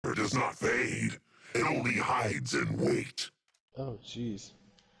never does not fade. It only hides in wait. Oh, jeez.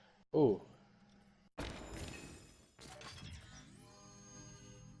 Oh.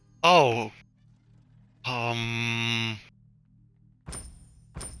 Oh.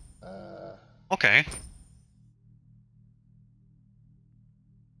 Okay.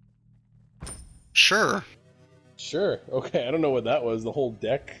 Sure. Sure. Okay, I don't know what that was. The whole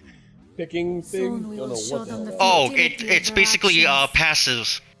deck picking thing? Soon we Don't will know show what the them hell the that was. Oh, futility it's of their basically actions.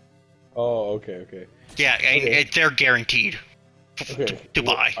 passives. Oh, okay. Yeah, Okay. they're guaranteed Okay. to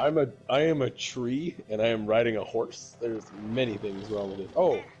well, buy. I am a tree and I am riding a horse. There's many things wrong with it.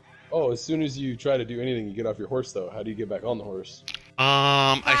 Oh, as soon as you try to do anything, you get off your horse though. How do you get back on the horse?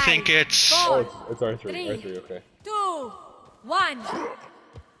 I think it's... Four, Oh, it's R3. three. R3, okay. 2, 1.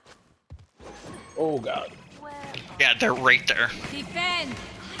 Oh god. Yeah, they're right there. Defend.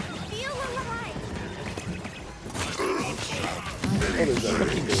 Feel alive. Oh, there's a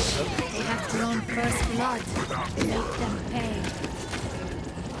fucking door. They have drawn first blood. Make them pay.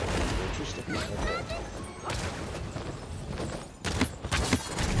 Interesting. Okay.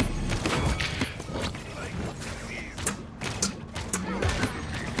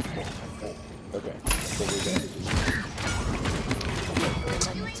 Okay. So we're done.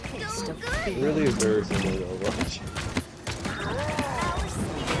 Taste of It fear. really is very similar to Overwatch.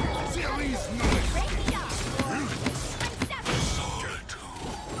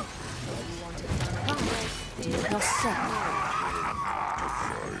 Yourself.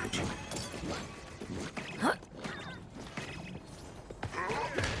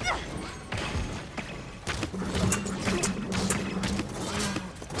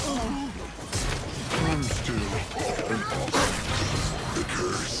 The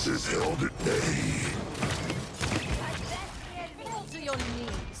curse is held at bay. Fall to your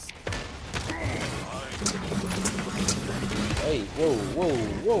knees. Hey,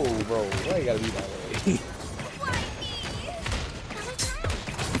 whoa, bro. Why you gotta be that way?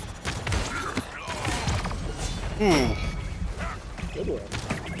 Ooh. Good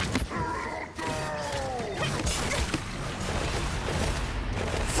one.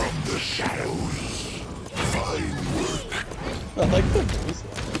 From the shadows, fine work. I like the voice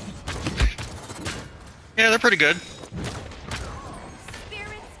line. Yeah, they're pretty good.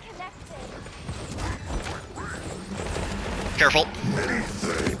 Spirits connected. Careful. Many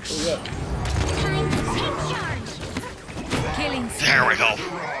thanks. Oh, yeah. Time to take charge. Killing There we go.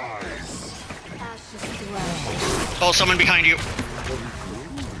 ashes dwell. Oh, someone behind you.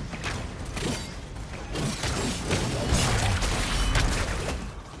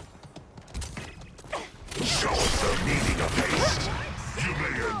 Show us the meaning of haste. You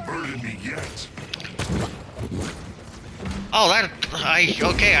may unburden me yet. Oh,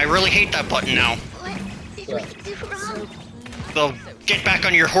 okay, I really hate that button now. What did we do wrong? The get back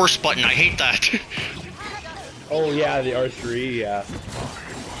on your horse button, I hate that. Oh yeah, the R3, yeah.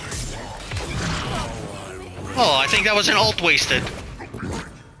 Oh, I think that was an alt wasted.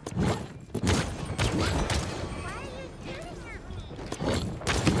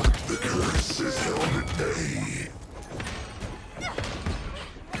 The curse is held at bay.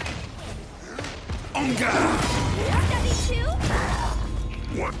 W2?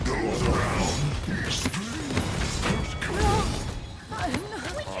 What goes around?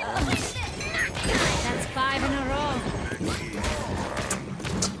 That's 5 in a row.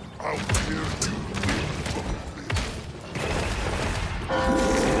 How dare you?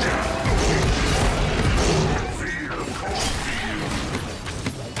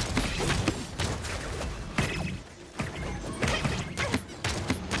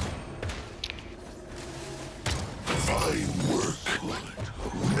 Fine work.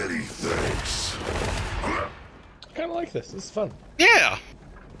 Many thanks. I kinda like this. This is fun. Yeah.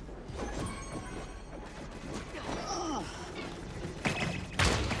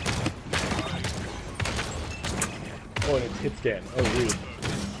 Oh, and it's hit scan. Oh, weird.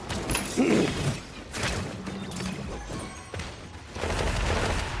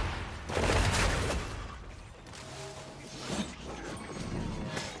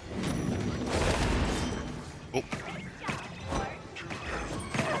 Oh,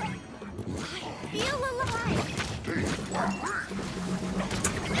 Feel alive.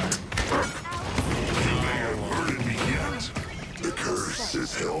 You may unburden me yet. The curse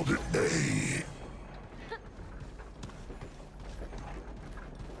is held at bay.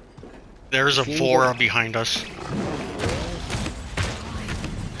 there's a Vora behind us.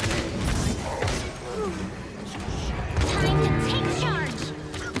 Time to take charge.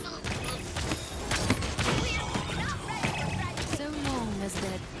 So long as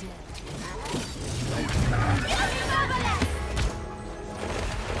they're dead.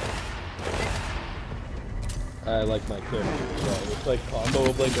 I like my character as well. It's like combo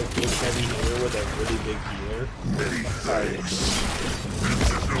of like a big heavy hitter with a really big healer.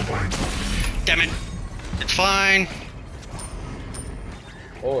 Damn it. It's fine.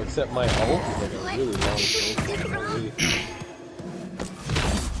 Oh, except my ult is like a really long thing.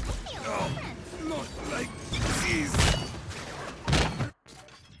 Not like this.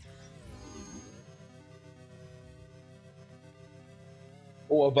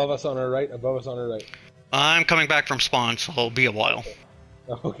 Oh, above us on our right. Above us on our right. I'm coming back from spawn, so it'll be a while.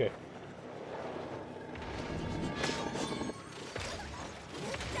 Oh, okay.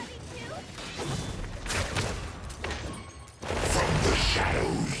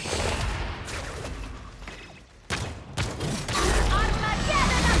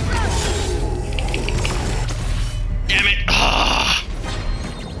 Damn it! Ah!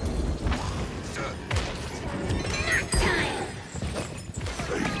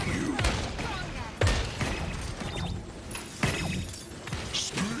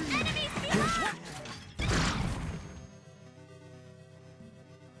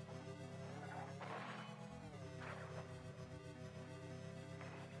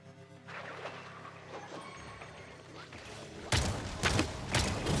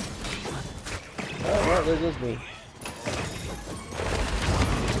 Oh, well, there goes me.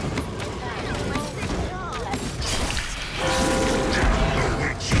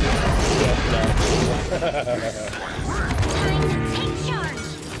 Time to take charge.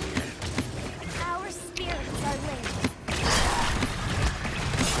 Our spirits are lit.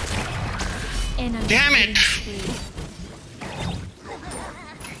 Enemy Damn it! spree.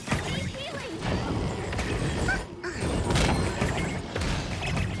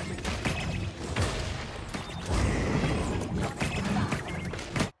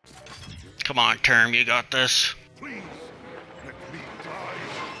 Come on, Term, you got this. Please, let me die.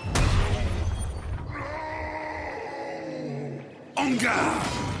 No! Onga!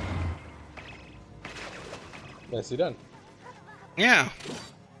 Nicely done. Yeah.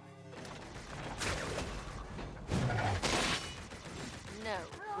 No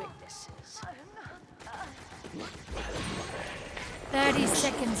witnesses. 30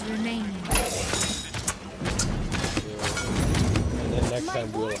 seconds remaining. And then next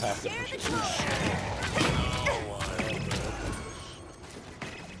time we'll have to push it through.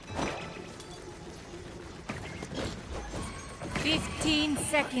 15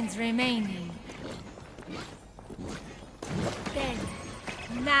 seconds remaining. 10,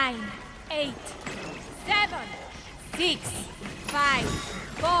 9, 8, 7, 6, 5,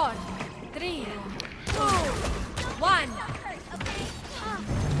 4, 3, 2, 1.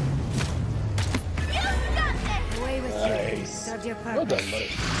 Away with you. Nice. Served your Well purpose. done, buddy.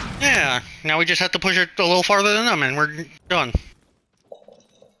 Yeah, now we just have to push it a little farther than them and we're done.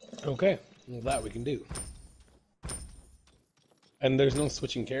 Okay, well, that we can do. And there's no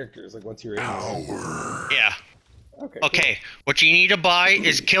switching characters, like once you're in. Yeah. Okay. Okay, what you need to buy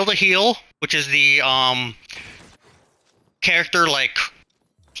is Kill to Heal, which is the character like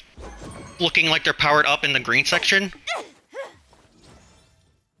looking like they're powered up in the green section. Cool.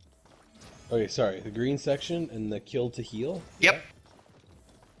 Okay, sorry. The green section and the kill to heal. Yep. Yeah.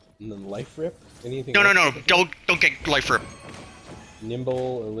 And then life rip. Anything? No, else? don't get life rip.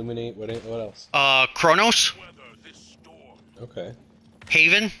 Nimble, illuminate. What else? Chronos, Okay.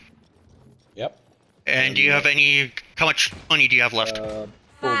 Haven, Yep. and do you have any? How much money do you have left? 5,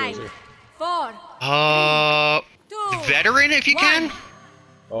 Bulldozer. 4, Uh, 2, veteran if you can.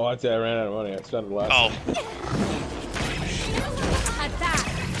 Oh, I'd say I ran out of money. I spent it last. Oh, attack.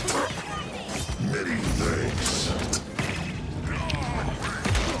 Many thanks.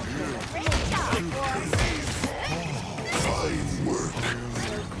 Fine work.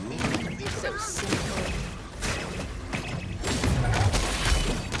 So simple.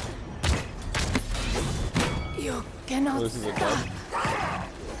 You Oh, cannot this is a gun.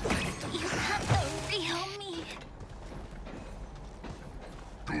 You have to rehelp me.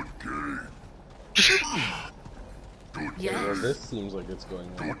 Good game. Well, this seems like it's going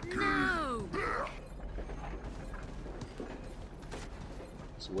well. No.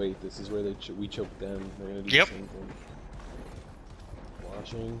 So wait, this is where they we choke them. They're gonna do Yep. the same thing.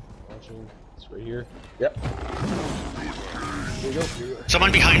 Watching. It's right here. Yep. Here you go. Here you go.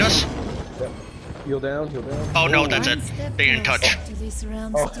 someone behind us. Yep. Heal down. Oh no, that's One it. step Stay in touch. closer to this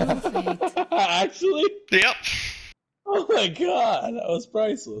realm's doom fate. Actually? Yep. Oh my god, that was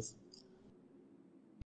priceless.